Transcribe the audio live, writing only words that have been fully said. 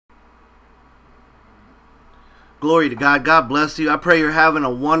Glory to God. God bless you. I pray you're having a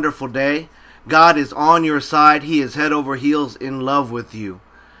wonderful day. God is on your side. He is head over heels in love with you.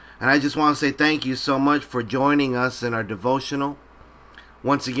 And I just want to say thank you so much for joining us in our devotional.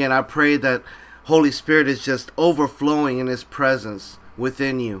 Once again, I pray that Holy Spirit is just overflowing in His presence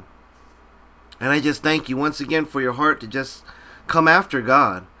within you. And I just thank you once again for your heart to just come after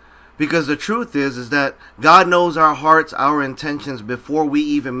God. Because the truth is that God knows our hearts, our intentions before we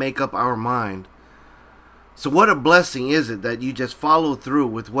even make up our mind. So what a blessing is it that you just follow through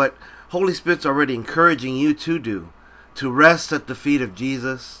with what Holy Spirit's already encouraging you to do. To rest at the feet of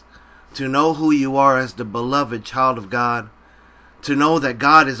Jesus. To know who you are as the beloved child of God. To know that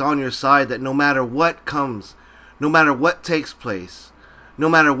God is on your side, that no matter what comes, no matter what takes place, no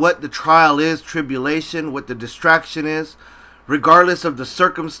matter what the trial is, tribulation, what the distraction is, regardless of the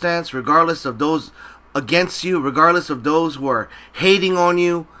circumstance, regardless of those against you, regardless of those who are hating on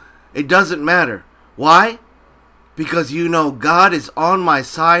you, it doesn't matter. Why? Because you know God is on my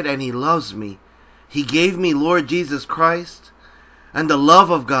side and He loves me. He gave me Lord Jesus Christ, and the love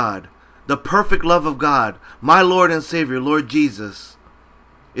of God, the perfect love of God, my Lord and Savior, Lord Jesus,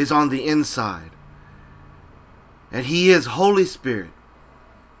 is on the inside. And He is Holy Spirit.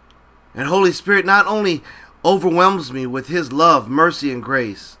 And Holy Spirit not only overwhelms me with His love, mercy, and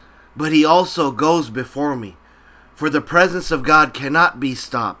grace, but He also goes before me. For the presence of God cannot be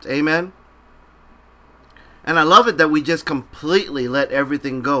stopped. Amen? And I love it that we just completely let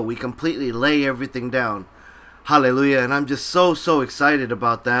everything go. We completely lay everything down. Hallelujah. And I'm just so excited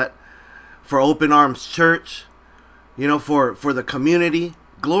about that. For Open Arms Church. For the community.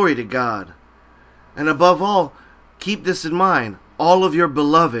 Glory to God. And above all, keep this in mind. All of your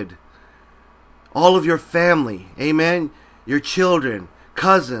beloved. All of your family. Amen. Your children.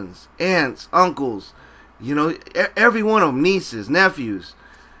 Cousins. Aunts. Uncles. Every one of them. Nieces. Nephews.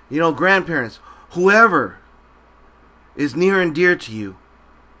 Grandparents. Whoever is near and dear to you,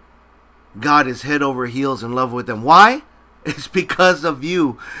 God is head over heels in love with them. Why? It's because of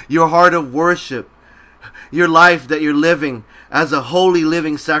you, your heart of worship, your life that you're living as a holy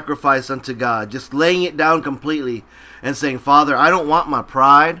living sacrifice unto God, just laying it down completely and saying, Father, I don't want my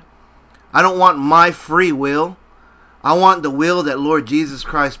pride. I don't want my free will. I want the will that Lord Jesus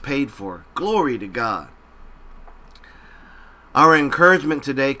Christ paid for. Glory to God. Our encouragement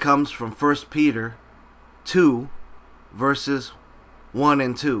today comes from 1 Peter 2, verses 1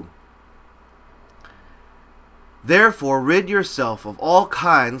 and 2. Therefore rid yourself of all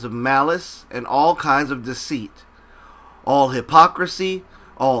kinds of malice and all kinds of deceit, all hypocrisy,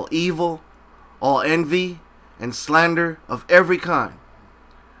 all evil, all envy, and slander of every kind.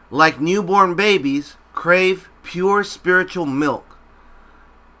 Like newborn babies, crave pure spiritual milk,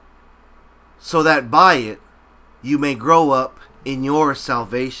 so that by it you may grow up in your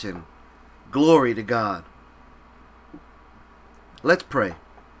salvation. Glory to God. Let's pray.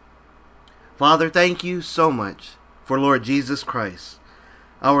 Father, thank you so much for Lord Jesus Christ,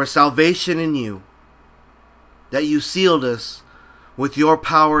 our salvation in you, that you sealed us with your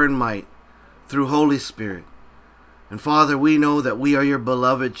power and might through Holy Spirit. And Father, we know that we are your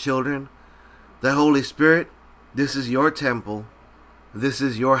beloved children, that Holy Spirit, this is your temple, this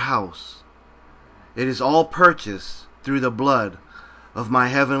is your house. It is all purchased through the blood of my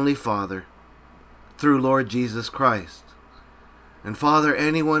heavenly Father, through Lord Jesus Christ. And Father,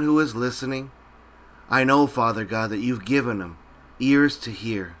 anyone who is listening, I know, Father God, that you've given them ears to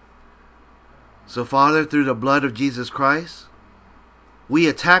hear. So Father, through the blood of Jesus Christ, we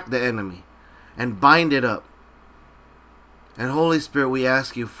attack the enemy and bind it up. And Holy Spirit, we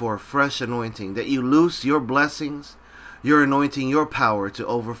ask you for a fresh anointing, that you loose your blessings, your anointing, your power to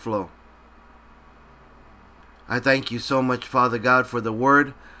overflow. I thank you so much, Father God, for the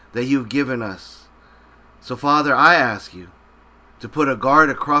word that you've given us. So Father, I ask you to put a guard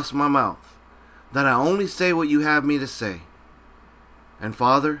across my mouth, that I only say what you have me to say. And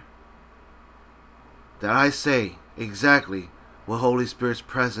Father, that I say exactly what Holy Spirit's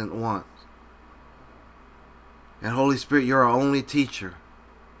presence wants. And Holy Spirit, you're our only teacher.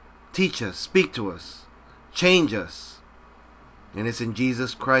 Teach us, speak to us, change us. And it's in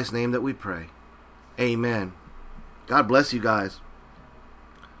Jesus Christ's name that we pray. Amen. God bless you guys.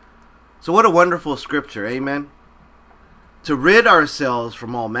 So what a wonderful scripture, amen. To rid ourselves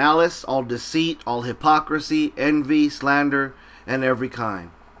from all malice, all deceit, all hypocrisy, envy, slander, and every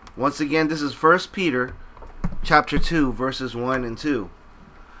kind. Once again, this is 1 Peter chapter 2, verses 1 and 2.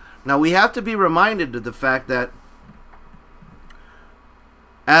 Now we have to be reminded of the fact that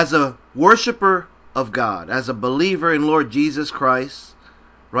as a worshiper of God, as a believer in Lord Jesus Christ,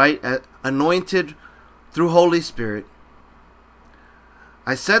 right, anointed through Holy Spirit,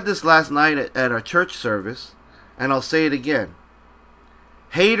 I said this last night at our church service, and I'll say it again.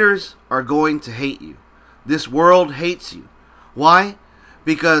 Haters are going to hate you. This world hates you. Why?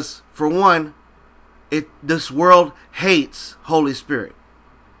 Because, for one, this world hates Holy Spirit.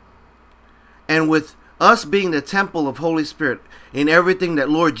 And with us being the temple of Holy Spirit in everything that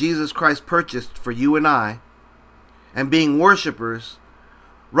Lord Jesus Christ purchased for you and I, and being worshipers,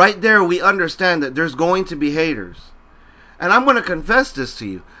 right there we understand that there's going to be haters. And I'm going to confess this to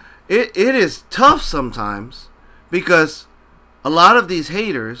you. It is tough sometimes because a lot of these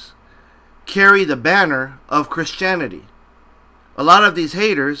haters carry the banner of Christianity. A lot of these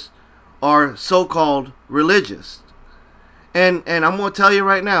haters are so-called religious. And I'm going to tell you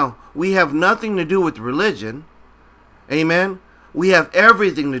right now, we have nothing to do with religion. Amen. We have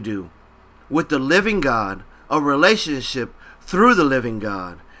everything to do with the living God, a relationship through the living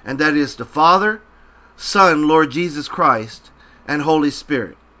God. And that is the Father, Son, Lord Jesus Christ, and Holy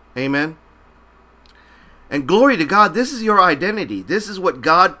Spirit. Amen. And glory to God, this is your identity. This is what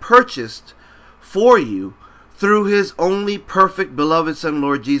God purchased for you through His only perfect beloved Son,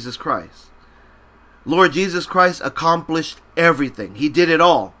 Lord Jesus Christ. Lord Jesus Christ accomplished everything. He did it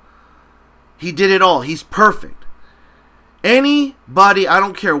all. He did it all. He's perfect. Anybody, I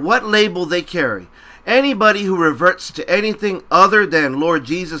don't care what label they carry, anybody who reverts to anything other than Lord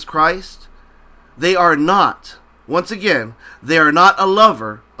Jesus Christ, they are not, once again, they are not a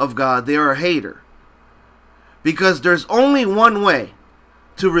lover of God. They are a hater. Because there's only one way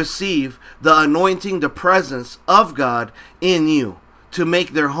to receive the anointing, the presence of God in you, to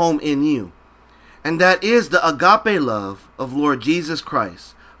make their home in you. And that is the agape love of Lord Jesus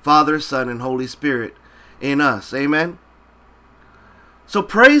Christ, Father, Son, and Holy Spirit in us. Amen. So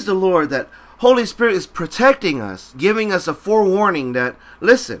praise the Lord that Holy Spirit is protecting us, giving us a forewarning that,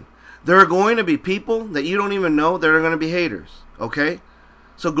 listen, there are going to be people that you don't even know that are going to be haters. Okay?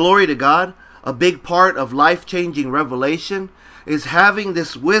 So glory to God. A big part of life-changing revelation is having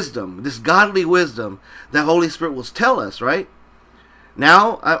this wisdom, this godly wisdom that Holy Spirit will tell us, right?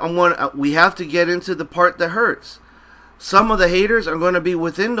 Now, we have to get into the part that hurts. Some of the haters are going to be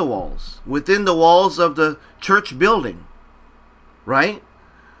within the walls of the church building, right?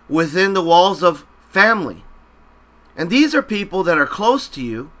 Within the walls of family. And these are people that are close to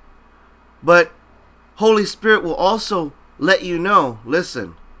you, but Holy Spirit will also let you know,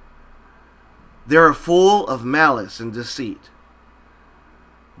 listen, they're full of malice and deceit.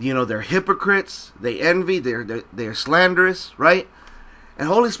 You know, they're hypocrites, they envy, they're slanderous, right? And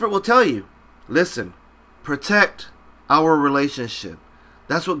Holy Spirit will tell you, listen, protect our relationship.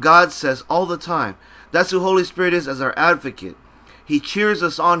 That's what God says all the time. That's who Holy Spirit is as our advocate. He cheers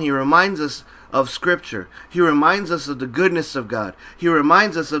us on. He reminds us of Scripture. He reminds us of the goodness of God. He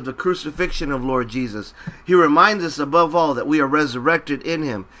reminds us of the crucifixion of Lord Jesus. He reminds us above all that we are resurrected in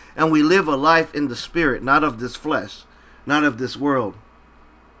Him and we live a life in the Spirit, not of this flesh, not of this world.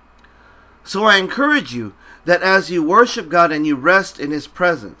 So I encourage you that as you worship God and you rest in His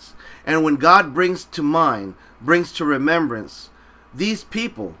presence, and when God brings to mind, brings to remembrance these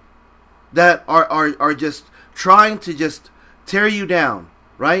people that are just trying to just tear you down,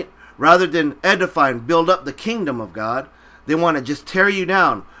 right? Rather than edify and build up the kingdom of God, they want to just tear you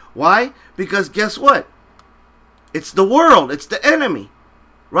down. Why? Because guess what? It's the world. It's the enemy,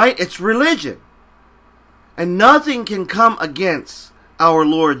 right? It's religion. And nothing can come against our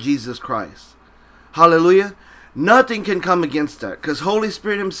Lord Jesus Christ. Hallelujah. Nothing can come against that, because Holy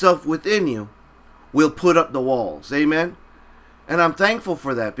Spirit Himself within you will put up the walls. Amen. And I'm thankful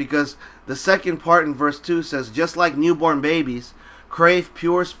for that, because the second part in verse 2 says, just like newborn babies crave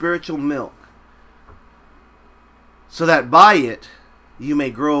pure spiritual milk, so that by it you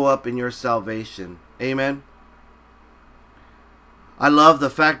may grow up in your salvation. Amen. I love the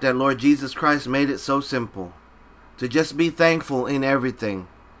fact that Lord Jesus Christ made it so simple to just be thankful in everything.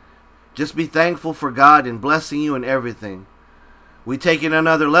 Just be thankful for God and blessing you in everything. We take it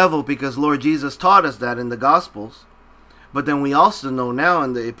another level because Lord Jesus taught us that in the Gospels. But then we also know now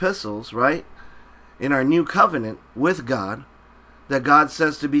in the epistles, right? In our new covenant with God, that God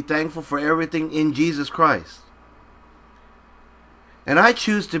says to be thankful for everything in Jesus Christ. And I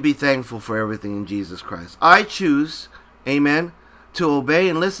choose to be thankful for everything in Jesus Christ. I choose, amen, to obey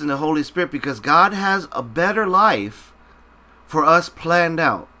and listen to Holy Spirit, because God has a better life for us planned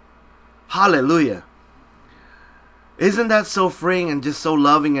out. Hallelujah. Isn't that so freeing and just so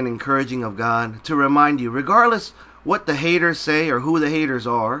loving and encouraging of God to remind you, regardless what the haters say or who the haters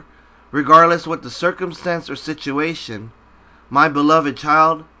are, regardless what the circumstance or situation, my beloved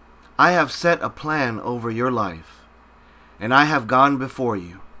child, I have set a plan over your life, and I have gone before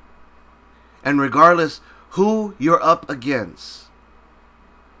you. And regardless who you're up against,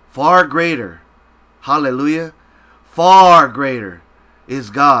 far greater, hallelujah, Far greater is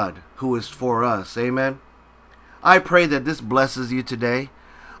God who is for us. Amen. I pray that this blesses you today.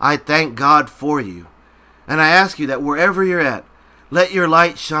 I thank God for you. And I ask you that wherever you're at, let your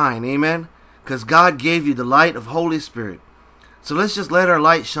light shine. Amen. Because God gave you the light of Holy Spirit. So let's just let our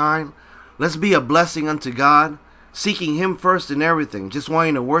light shine. Let's be a blessing unto God, seeking Him first in everything, just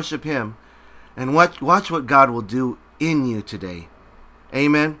wanting to worship Him. And watch what God will do in you today.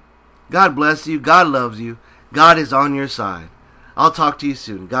 Amen. God bless you. God loves you. God is on your side. I'll talk to you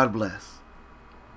soon. God bless.